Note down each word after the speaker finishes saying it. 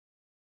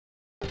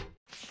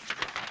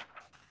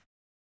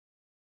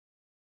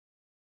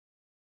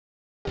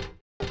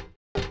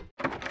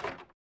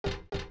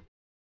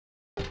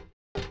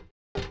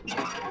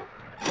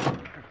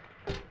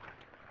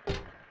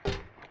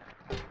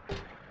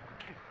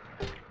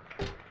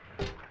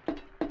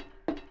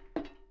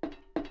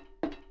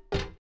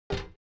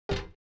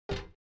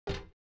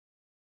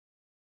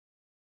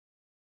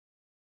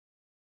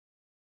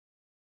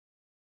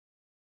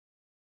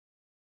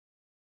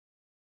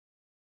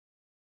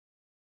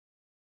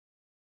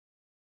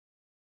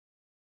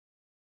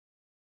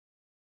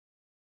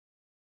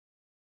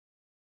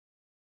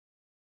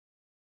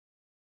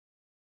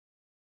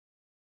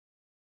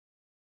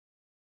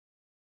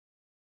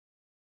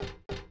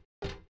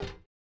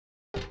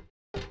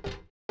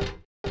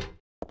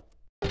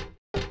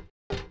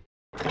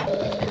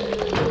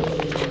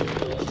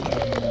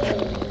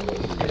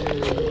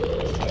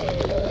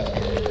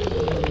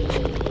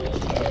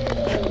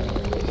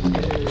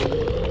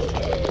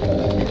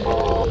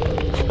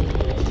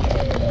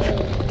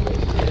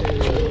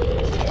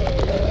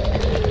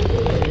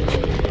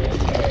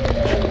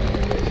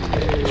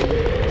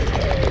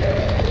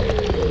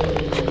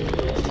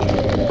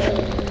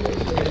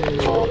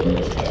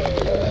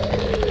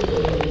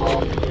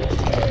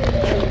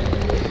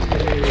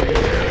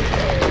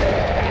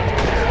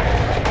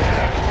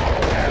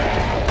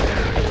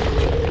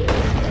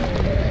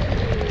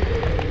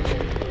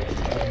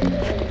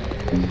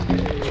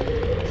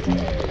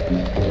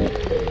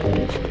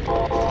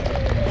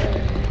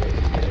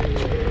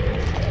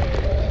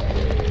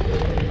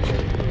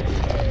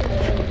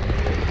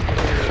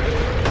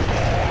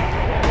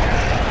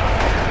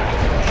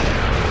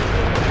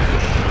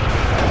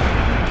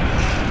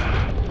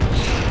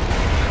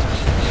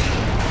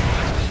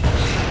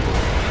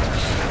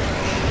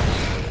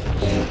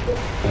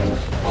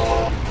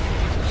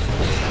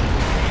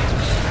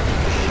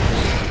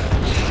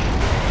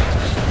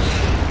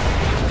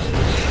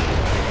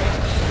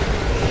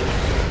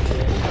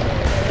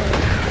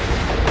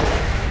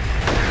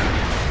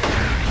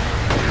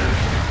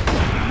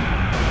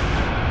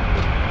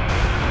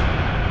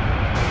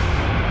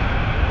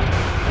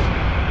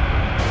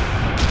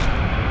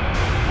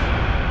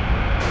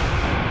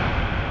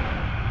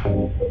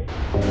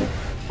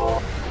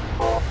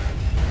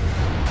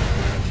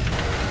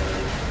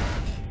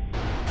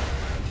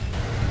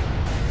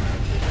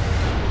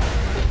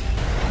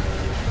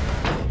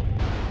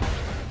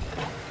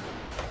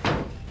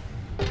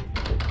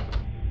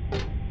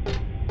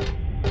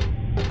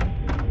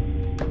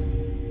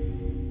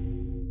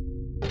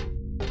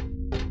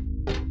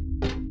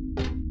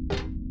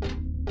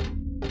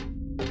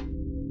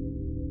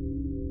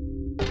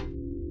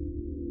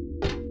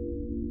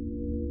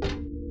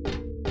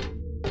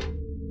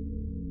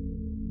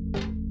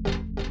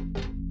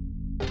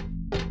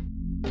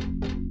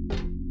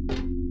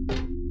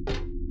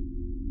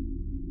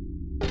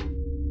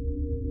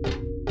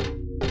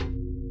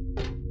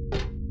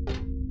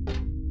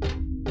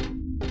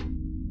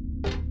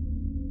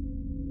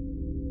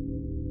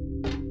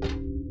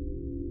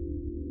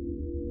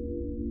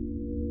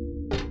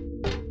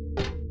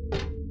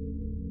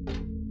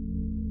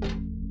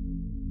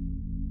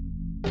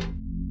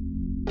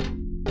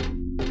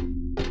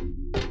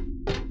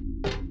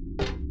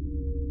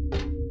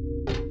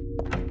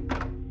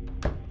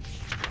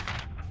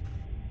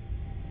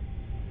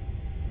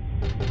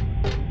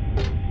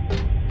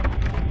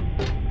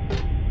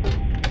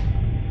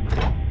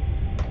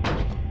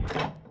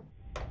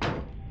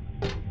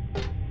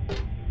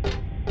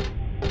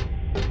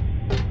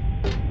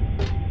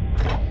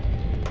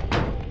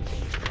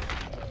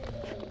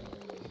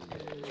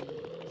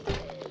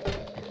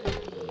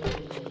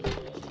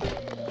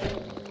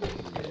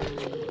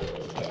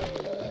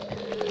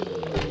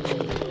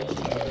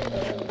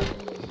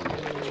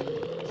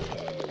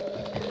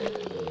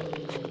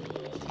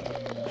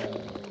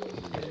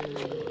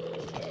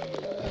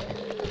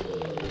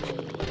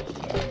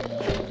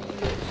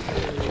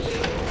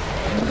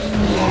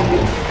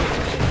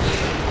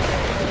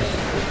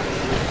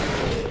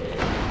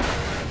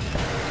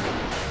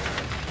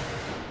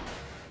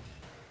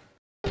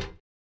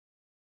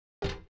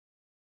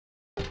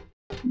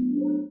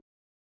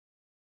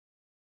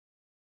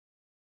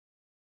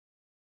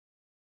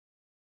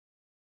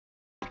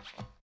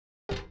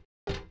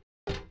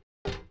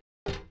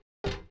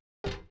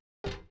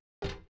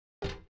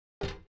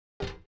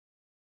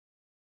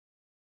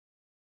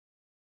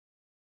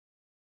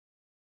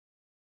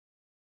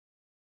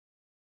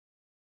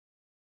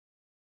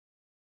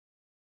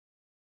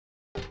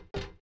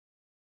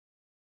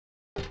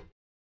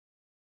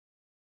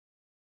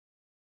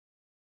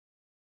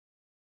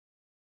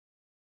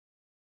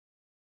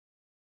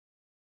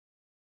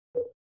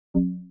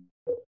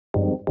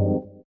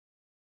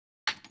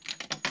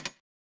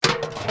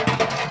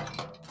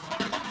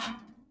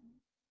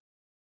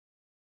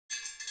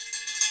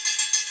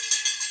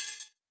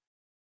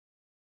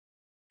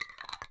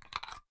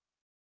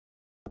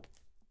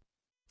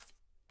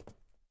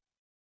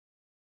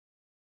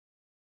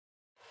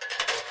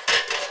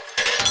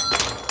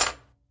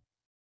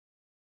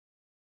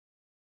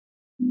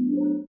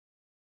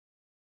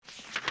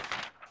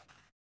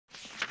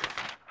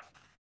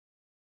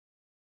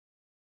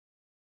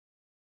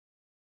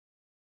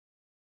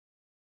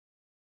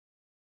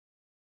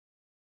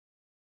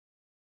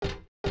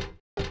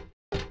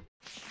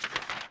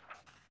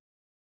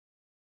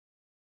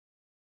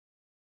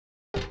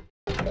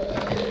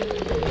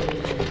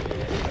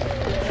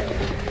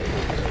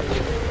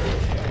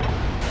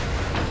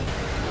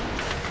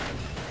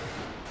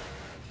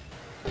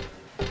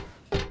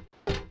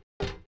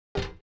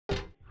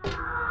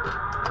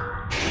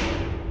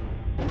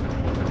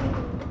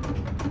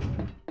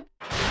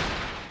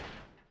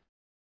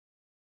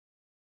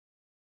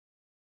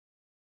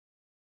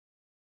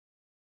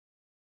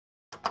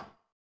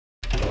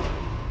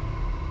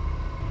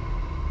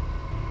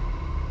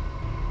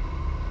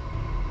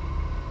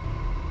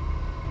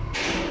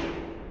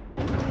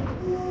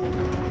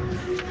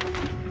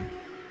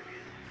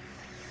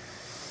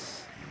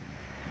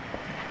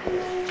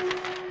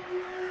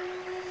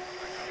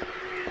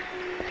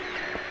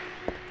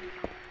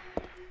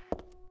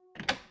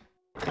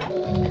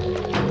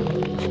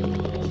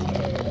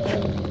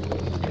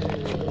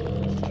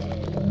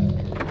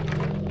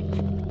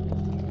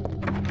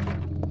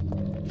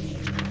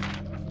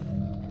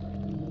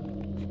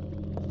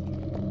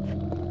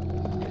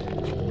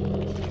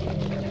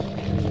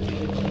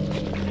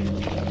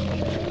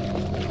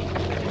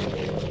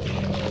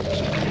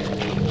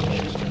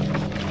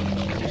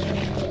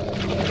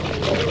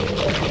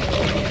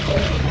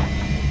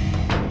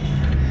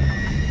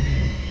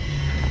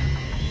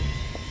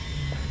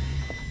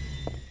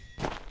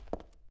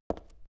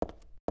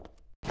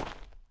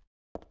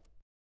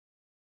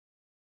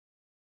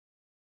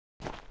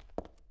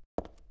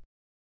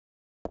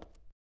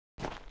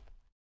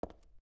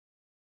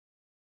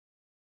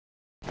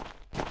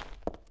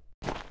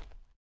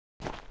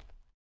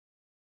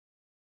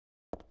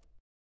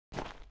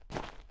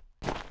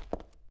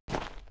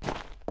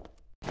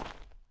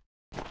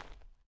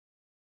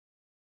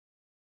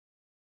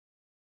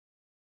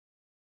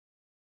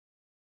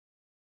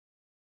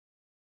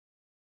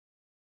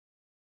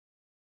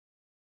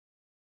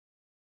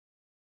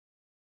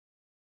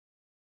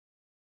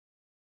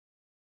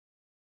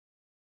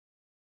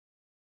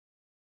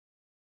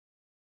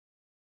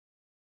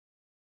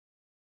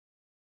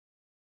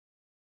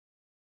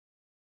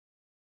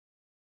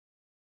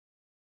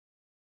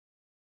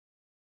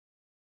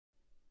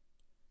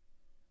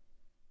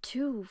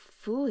Tu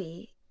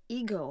fui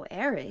ego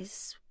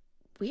eris.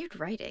 Weird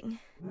writing.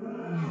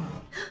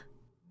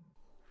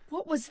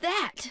 What was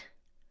that?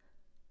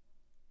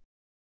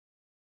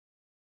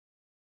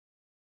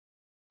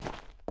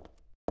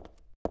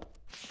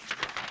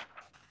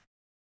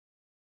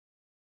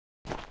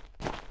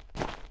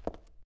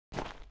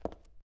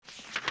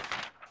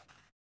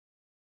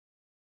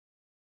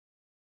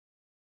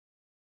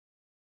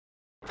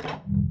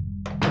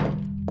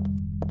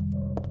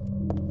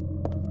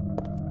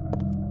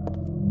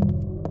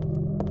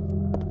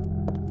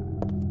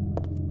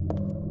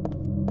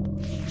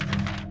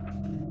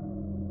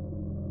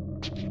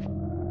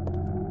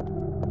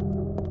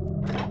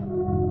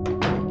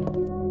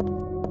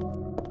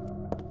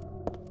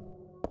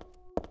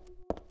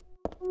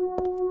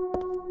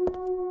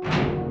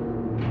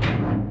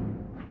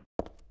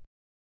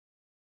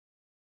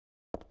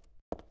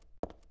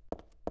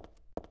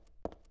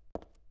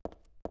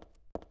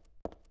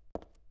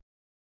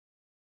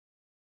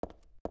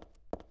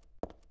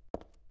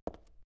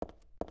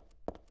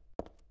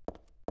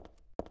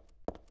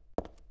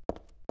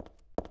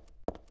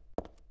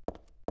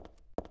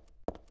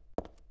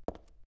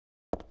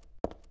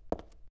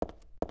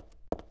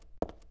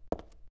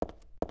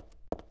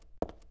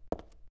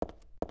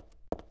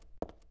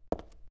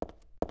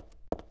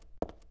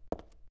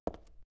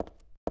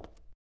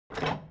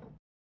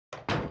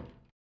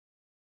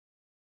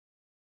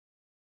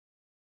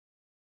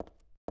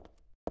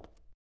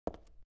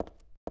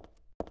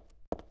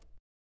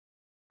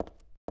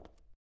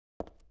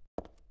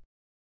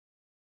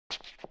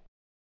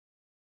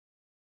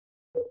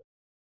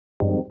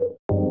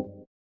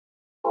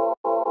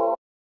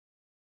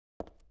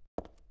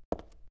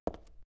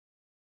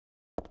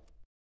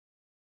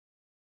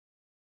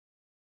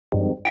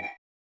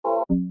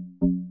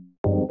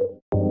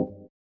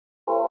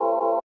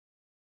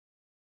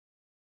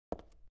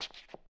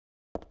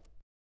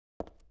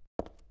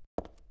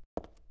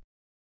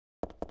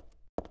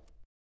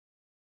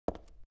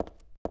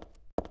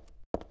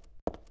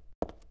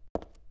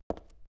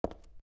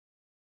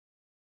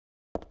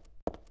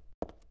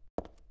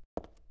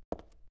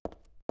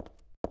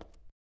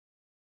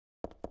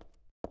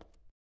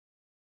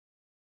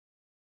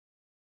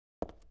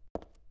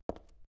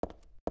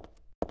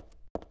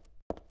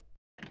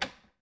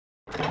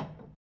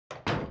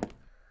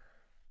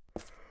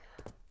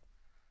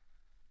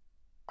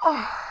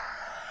 Oh.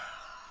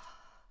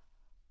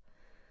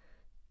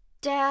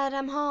 Dad,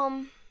 I'm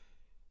home.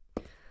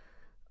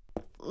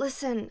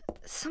 Listen,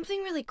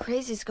 something really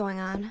crazy's going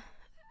on.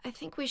 I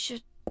think we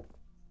should...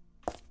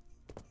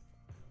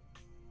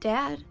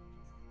 Dad?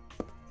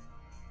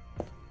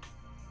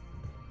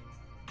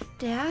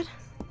 Dad?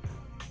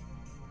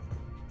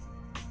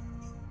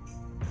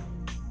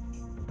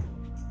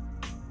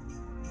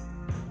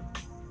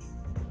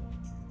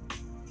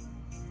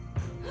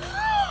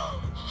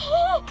 No!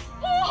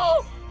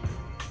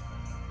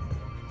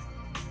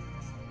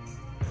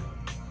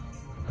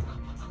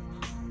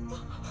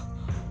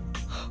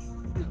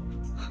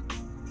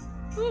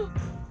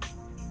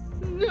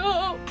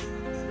 No!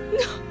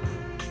 No!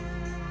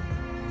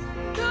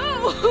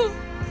 No!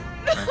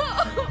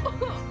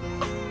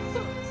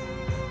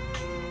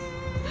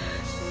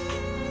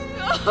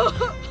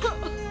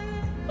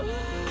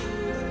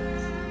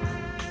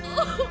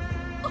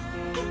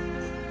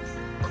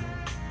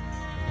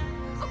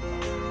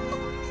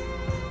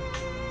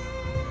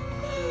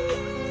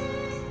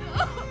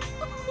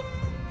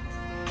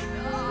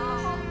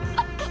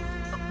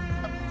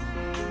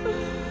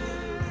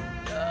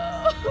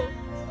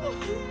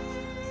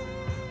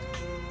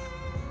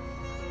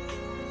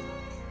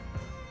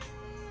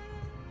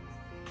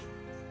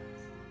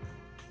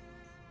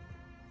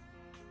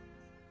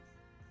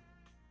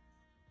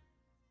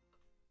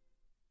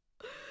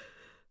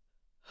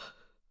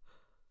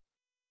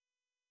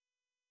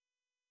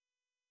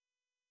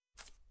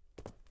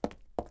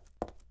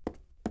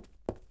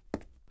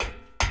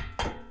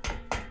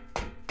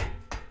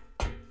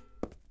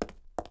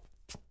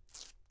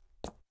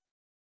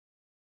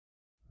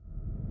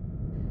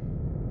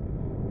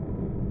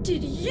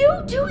 Did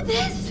you do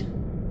this?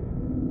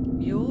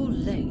 You're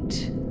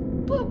late.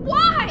 But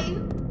why?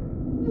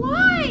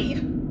 Why?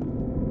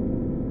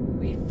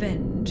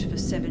 Revenge for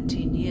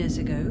 17 years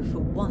ago, for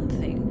one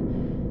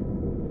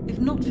thing. If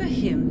not for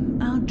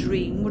him, our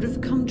dream would have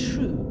come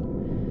true.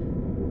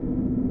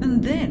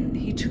 And then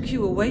he took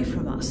you away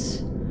from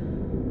us.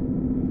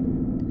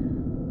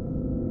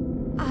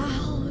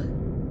 I'll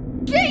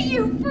get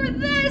you for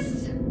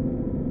this!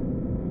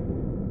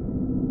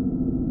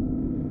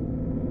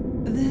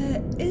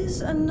 There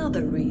is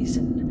another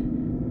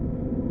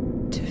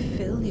reason. To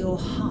fill your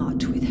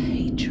heart with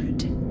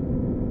hatred.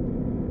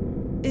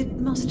 It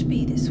must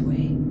be this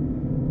way.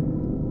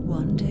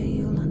 One day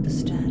you'll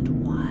understand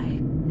why.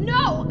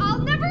 No, I'll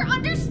never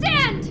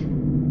understand!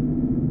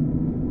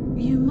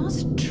 You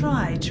must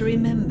try to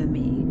remember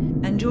me,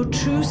 and your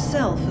true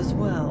self as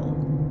well.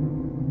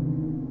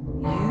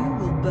 You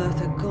will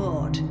birth a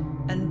god,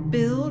 and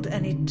build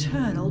an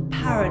eternal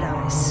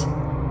paradise.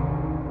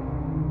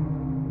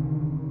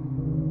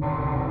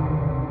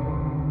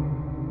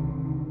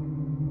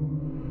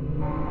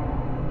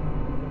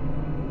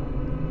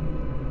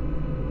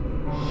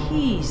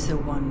 He's the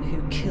one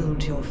who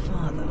killed your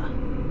father.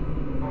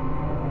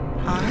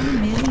 I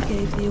merely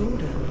gave the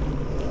order.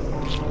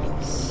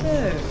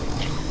 So,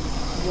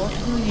 what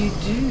will you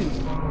do?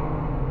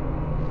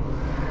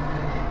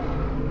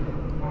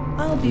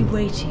 I'll be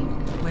waiting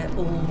where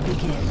all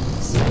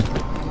begins.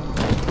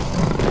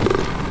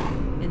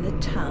 In the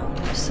town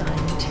of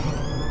Silent Hill.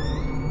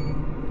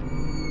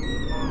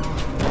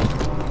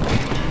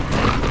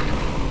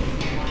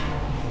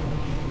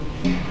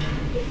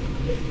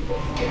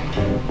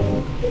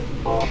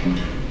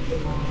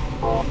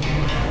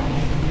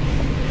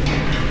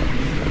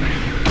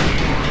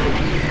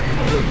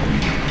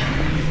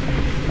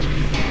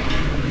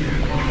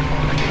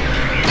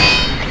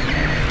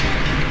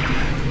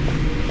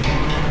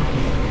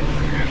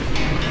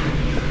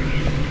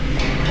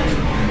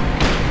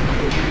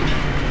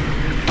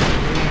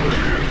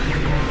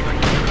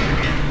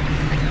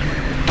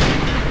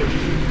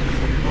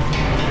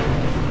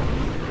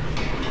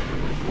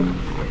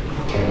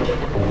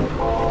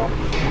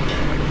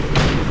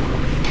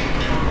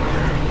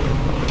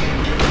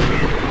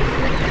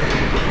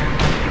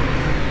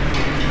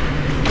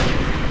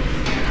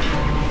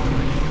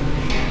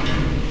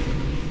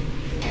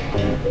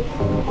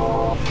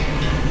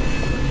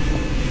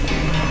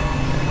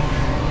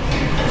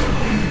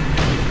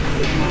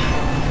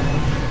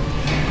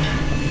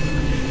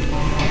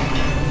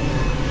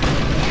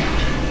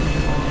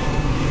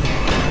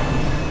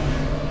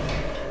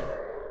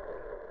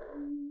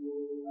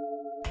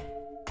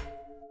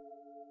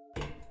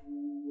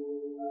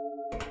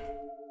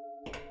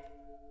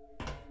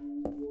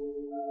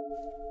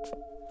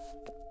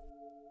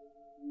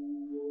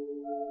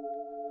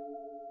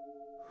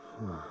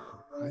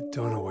 I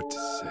don't know what to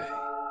say.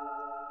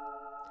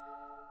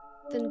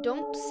 Then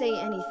don't say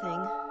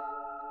anything.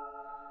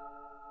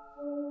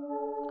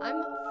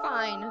 I'm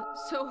fine,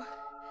 so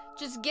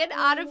just get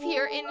out of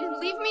here and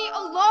leave me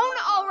alone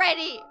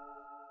already!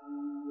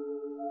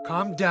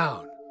 Calm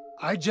down.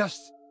 Calm down?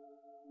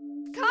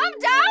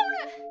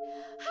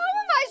 How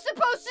am I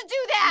supposed to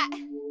do that?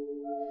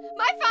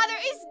 My father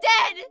is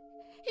dead!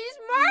 He's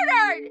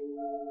murdered!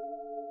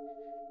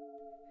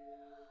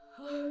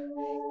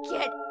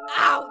 Get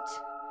out!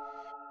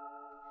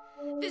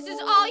 This is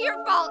all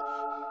your fault!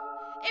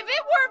 If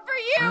it weren't for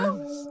you...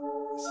 I'm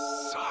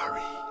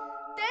sorry.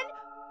 Then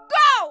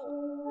go!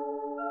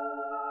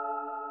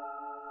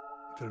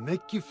 If it'll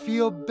make you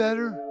feel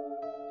better,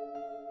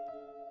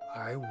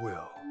 I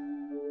will.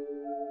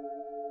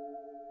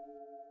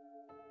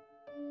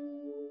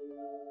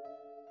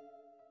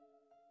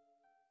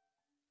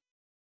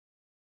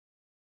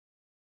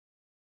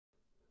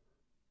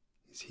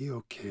 Is he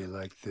okay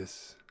like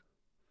this?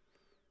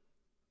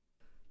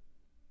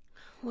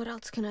 What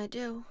else can I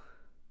do?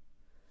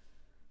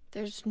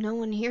 There's no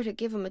one here to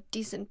give him a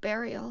decent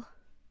burial.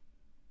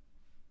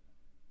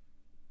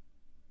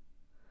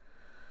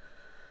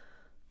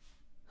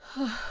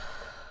 I'm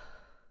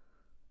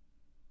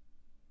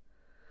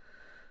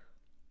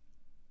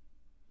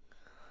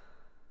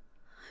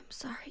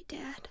sorry,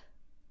 Dad.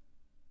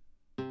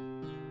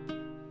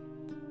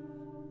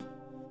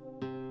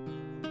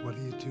 What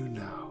do you do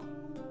now?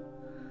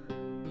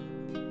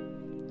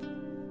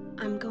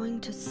 I'm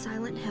going to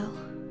Silent Hill.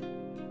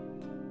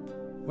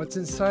 What's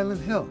in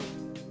Silent Hill?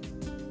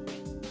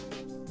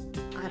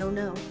 I don't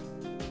know.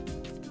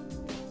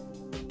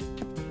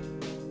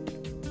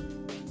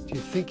 Do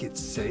you think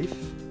it's safe?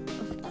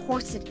 Of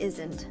course it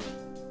isn't.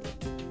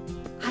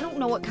 I don't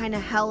know what kind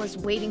of hell is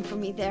waiting for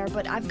me there,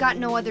 but I've got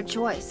no other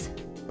choice.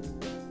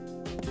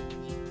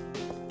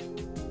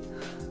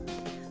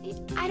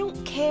 I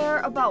don't care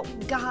about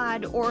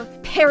God or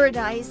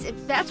paradise.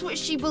 If that's what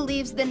she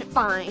believes, then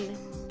fine.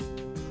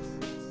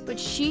 But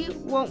she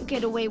won't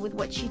get away with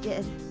what she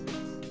did.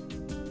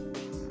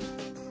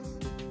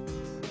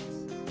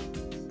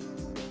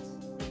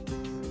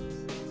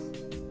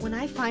 When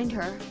I find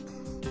her,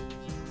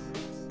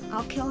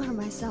 I'll kill her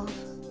myself.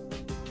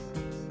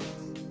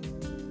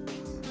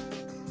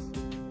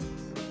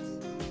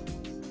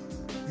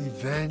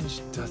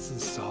 revenge doesn't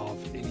solve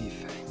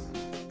anything.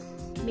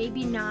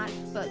 Maybe not,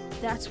 but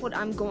that's what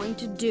I'm going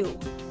to do.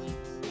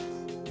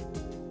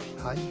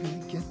 How are you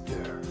gonna get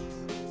there?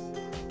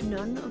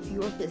 None of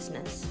your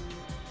business.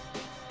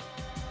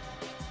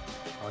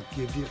 I'll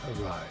give you a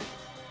ride.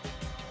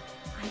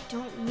 I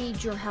don't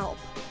need your help.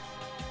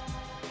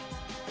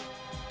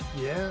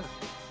 Yeah,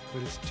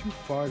 but it's too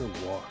far to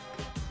walk.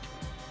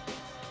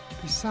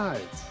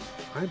 Besides,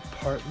 I'm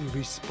partly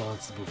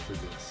responsible for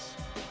this.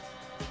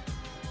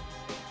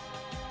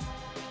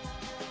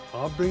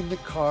 I'll bring the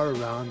car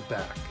around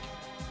back.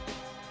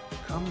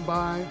 Come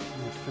by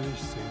when you finish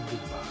saying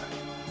goodbye.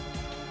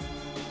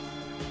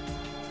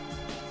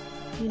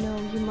 You know,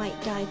 you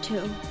might die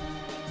too.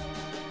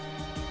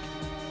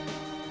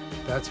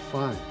 That's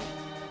fine.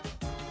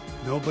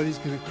 Nobody's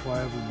gonna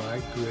cry over my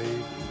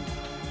grave.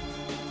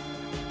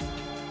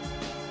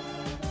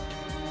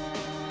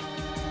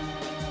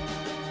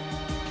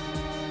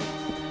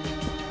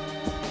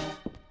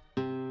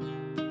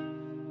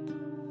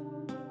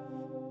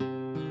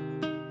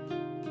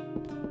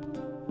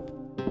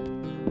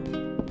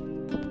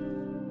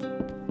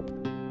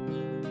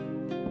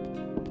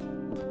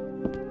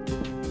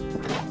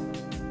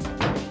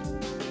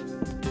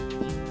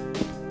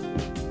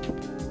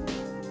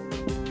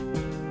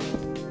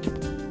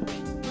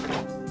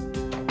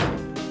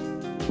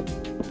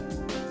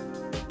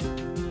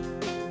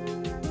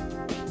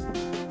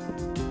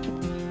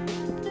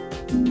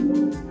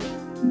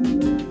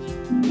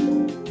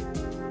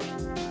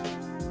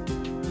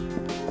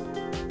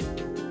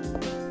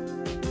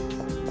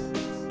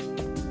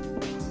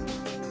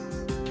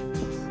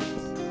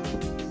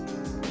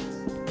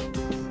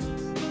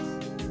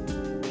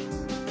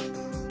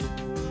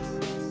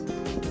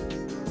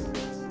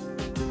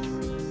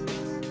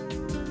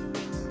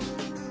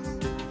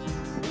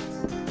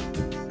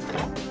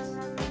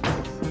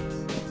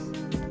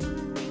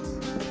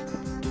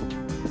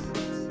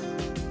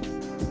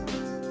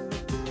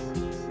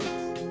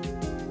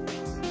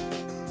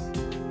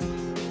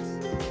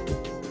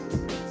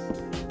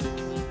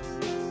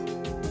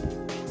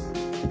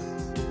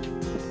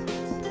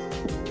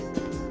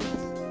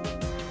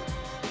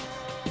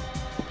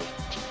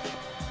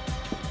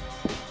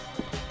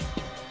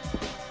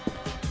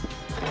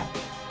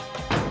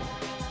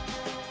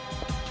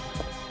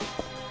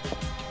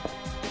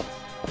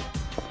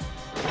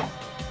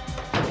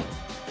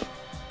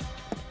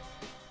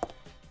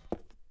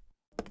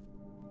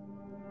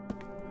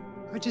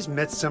 I just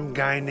met some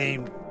guy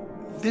named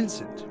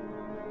Vincent.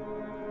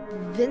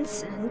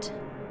 Vincent?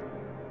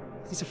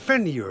 He's a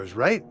friend of yours,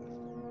 right?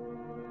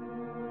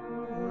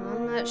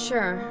 I'm not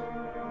sure.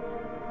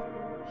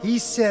 He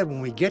said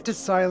when we get to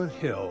Silent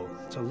Hill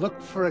to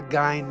look for a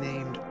guy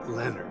named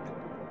Leonard,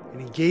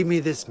 and he gave me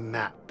this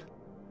map.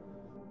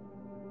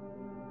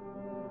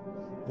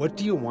 What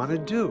do you want to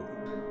do?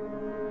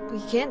 We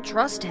can't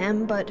trust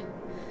him, but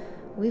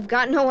we've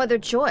got no other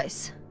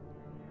choice.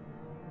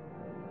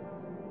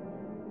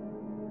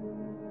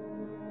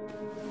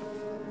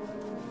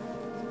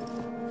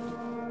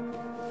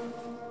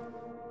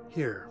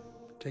 Here,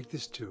 take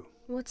this too.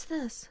 What's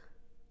this?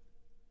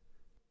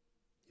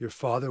 Your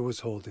father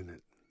was holding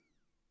it.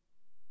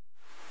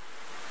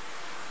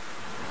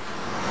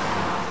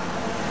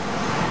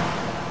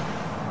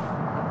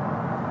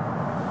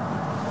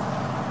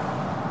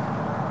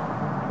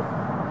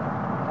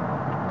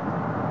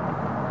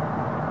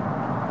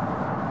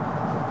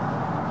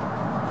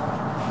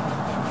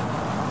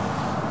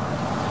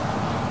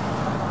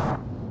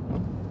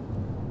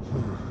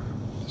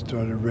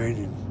 Started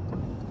raining.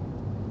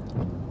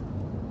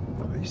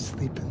 Are you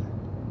sleeping?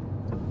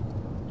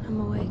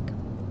 I'm awake.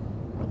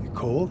 You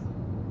cold?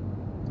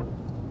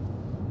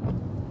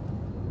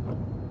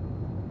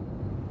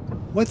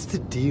 What's the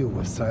deal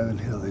with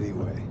Silent Hill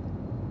anyway?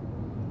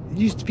 It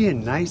used to be a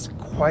nice,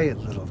 quiet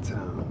little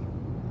town.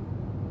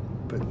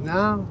 But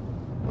now...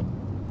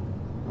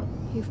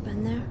 You've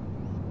been there?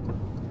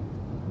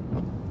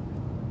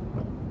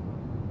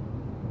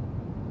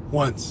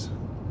 Once,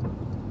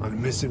 on a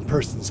missing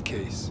persons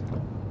case.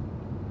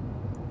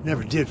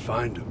 Never did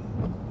find him.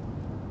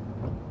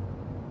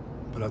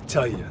 But I'll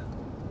tell you,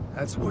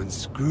 that's one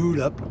screwed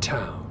up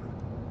town.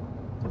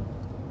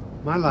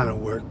 My line of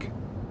work,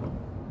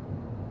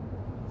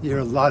 you hear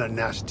a lot of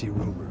nasty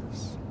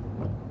rumors.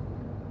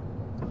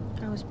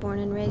 I was born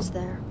and raised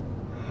there.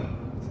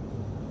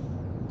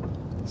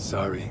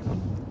 Sorry.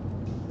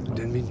 I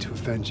didn't mean to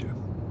offend you.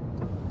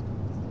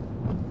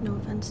 No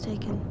offense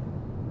taken.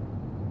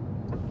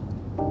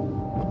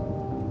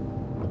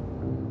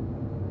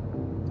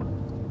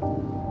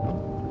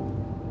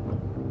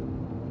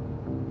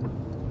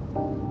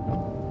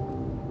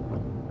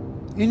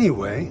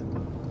 Anyway,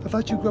 I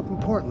thought you grew up in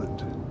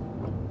Portland.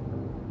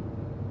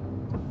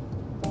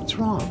 What's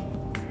wrong?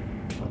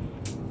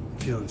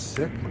 Feeling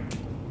sick?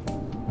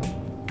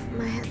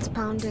 My head's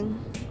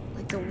pounding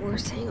like the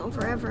worst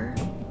hangover ever.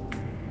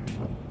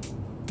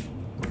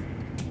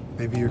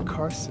 Maybe you're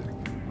car sick.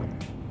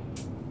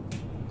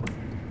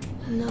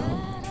 No.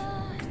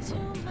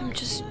 I'm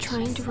just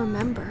trying to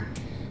remember.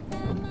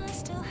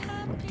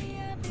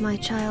 my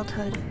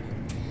childhood.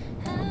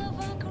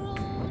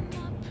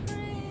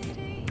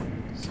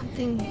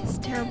 Something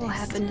terrible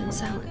happened in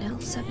Silent Hill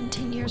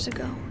 17 years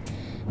ago.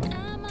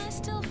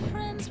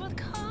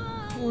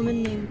 A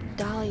woman named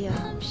Dahlia.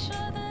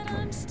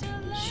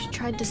 She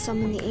tried to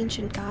summon the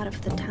ancient god of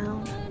the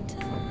town.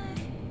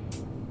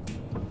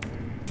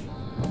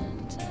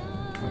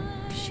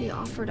 She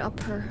offered up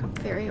her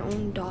very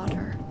own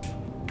daughter.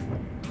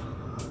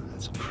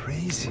 That's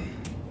crazy.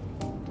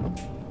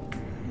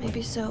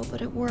 Maybe so,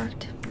 but it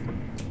worked.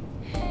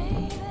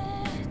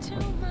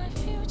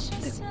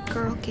 The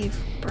girl gave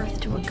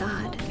birth to a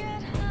god.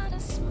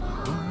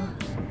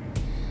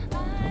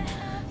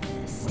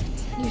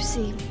 You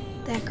see,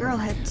 that girl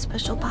had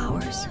special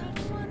powers.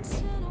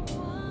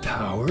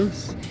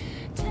 Powers?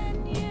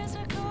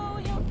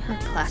 Her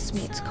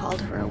classmates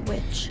called her a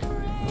witch.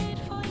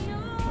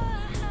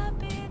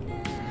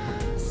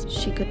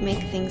 She could make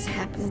things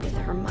happen with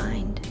her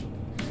mind.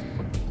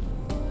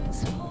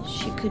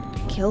 She could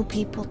kill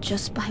people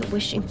just by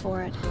wishing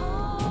for it.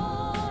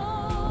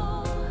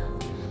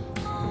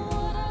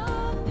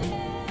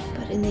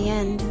 But in the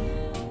end,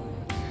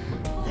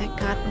 that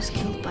god was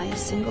killed by a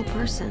single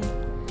person.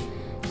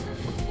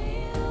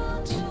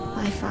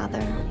 My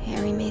father,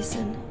 Harry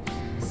Mason.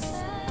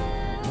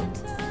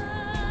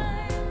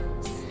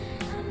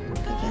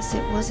 I guess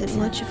it wasn't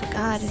much of a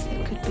god if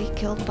it could be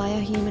killed by a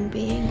human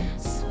being.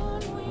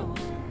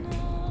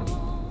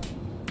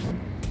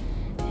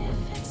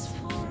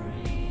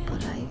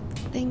 But I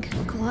think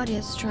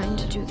Claudia's trying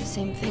to do the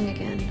same thing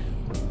again.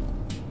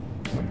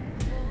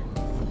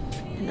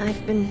 And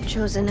I've been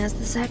chosen as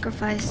the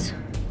sacrifice.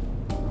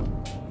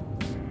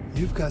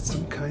 You've got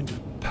some kind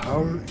of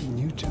power in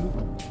you too?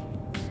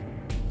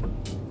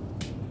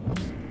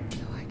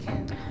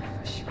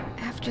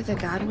 After the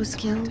god was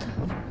killed,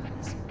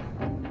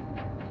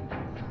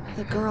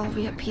 the girl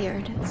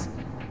reappeared.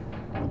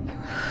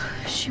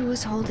 She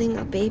was holding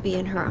a baby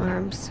in her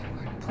arms.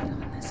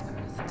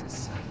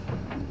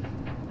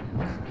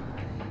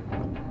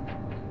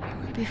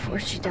 Before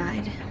she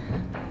died,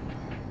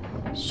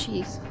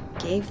 she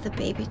gave the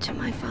baby to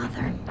my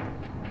father.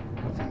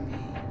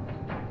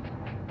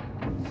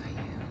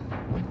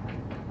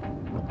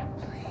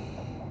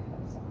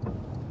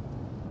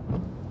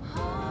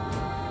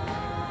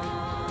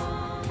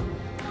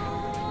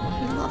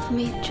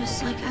 Me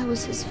just like I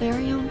was his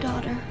very own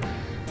daughter.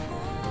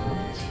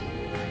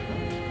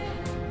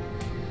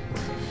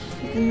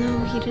 Even though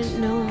he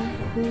didn't know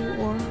who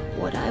or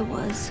what I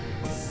was.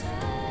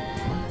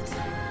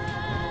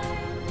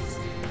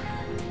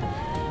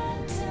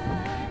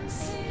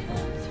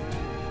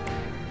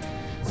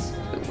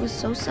 It was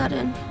so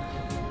sudden.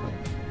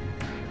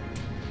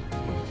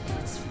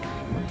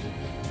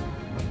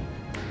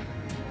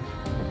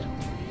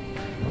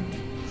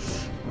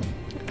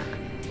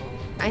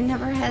 I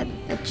never had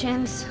a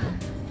chance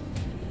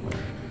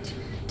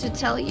to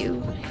tell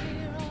you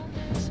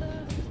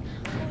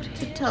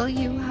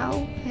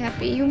how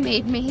happy you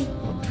made me.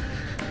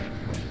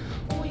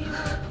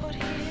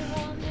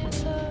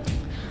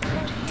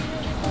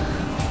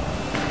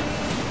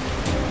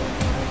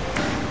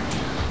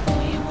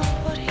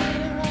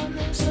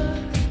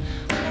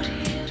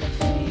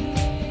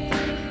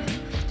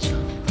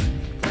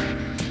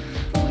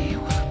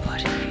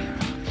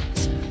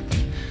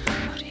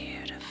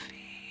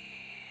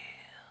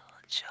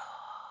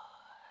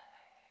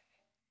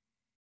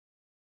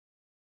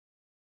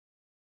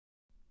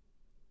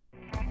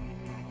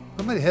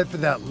 I'm gonna head for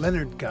that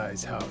Leonard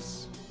guy's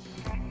house.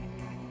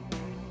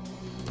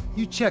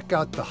 You check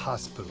out the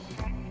hospital.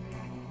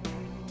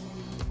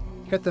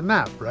 You got the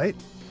map, right?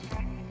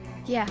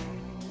 Yeah.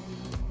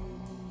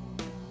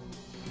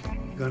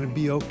 You gonna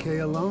be okay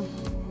alone?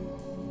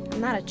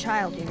 I'm not a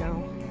child, you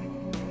know.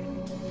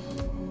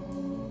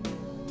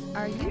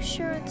 Are you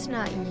sure it's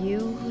not you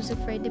who's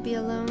afraid to be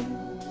alone?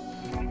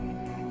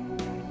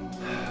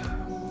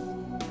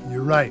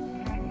 You're right.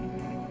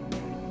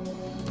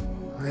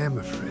 I am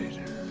afraid.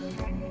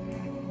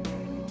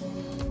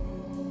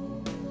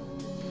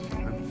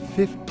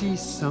 I'm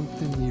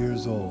 50-something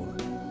years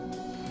old.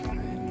 I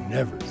ain't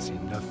never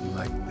seen nothing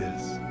like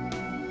this.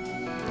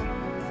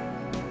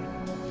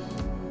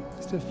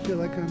 I still feel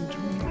like I'm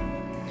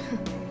dreaming.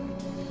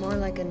 More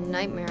like a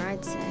nightmare,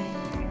 I'd say.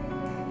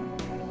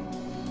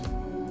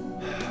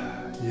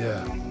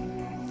 Yeah.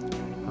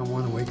 I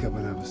want to wake up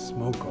and have a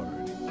smoke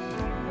already.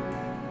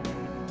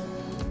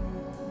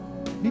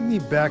 Meet me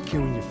back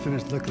here when you're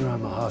finished looking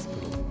around the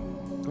hospital.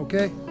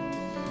 Okay?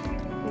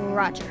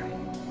 Roger.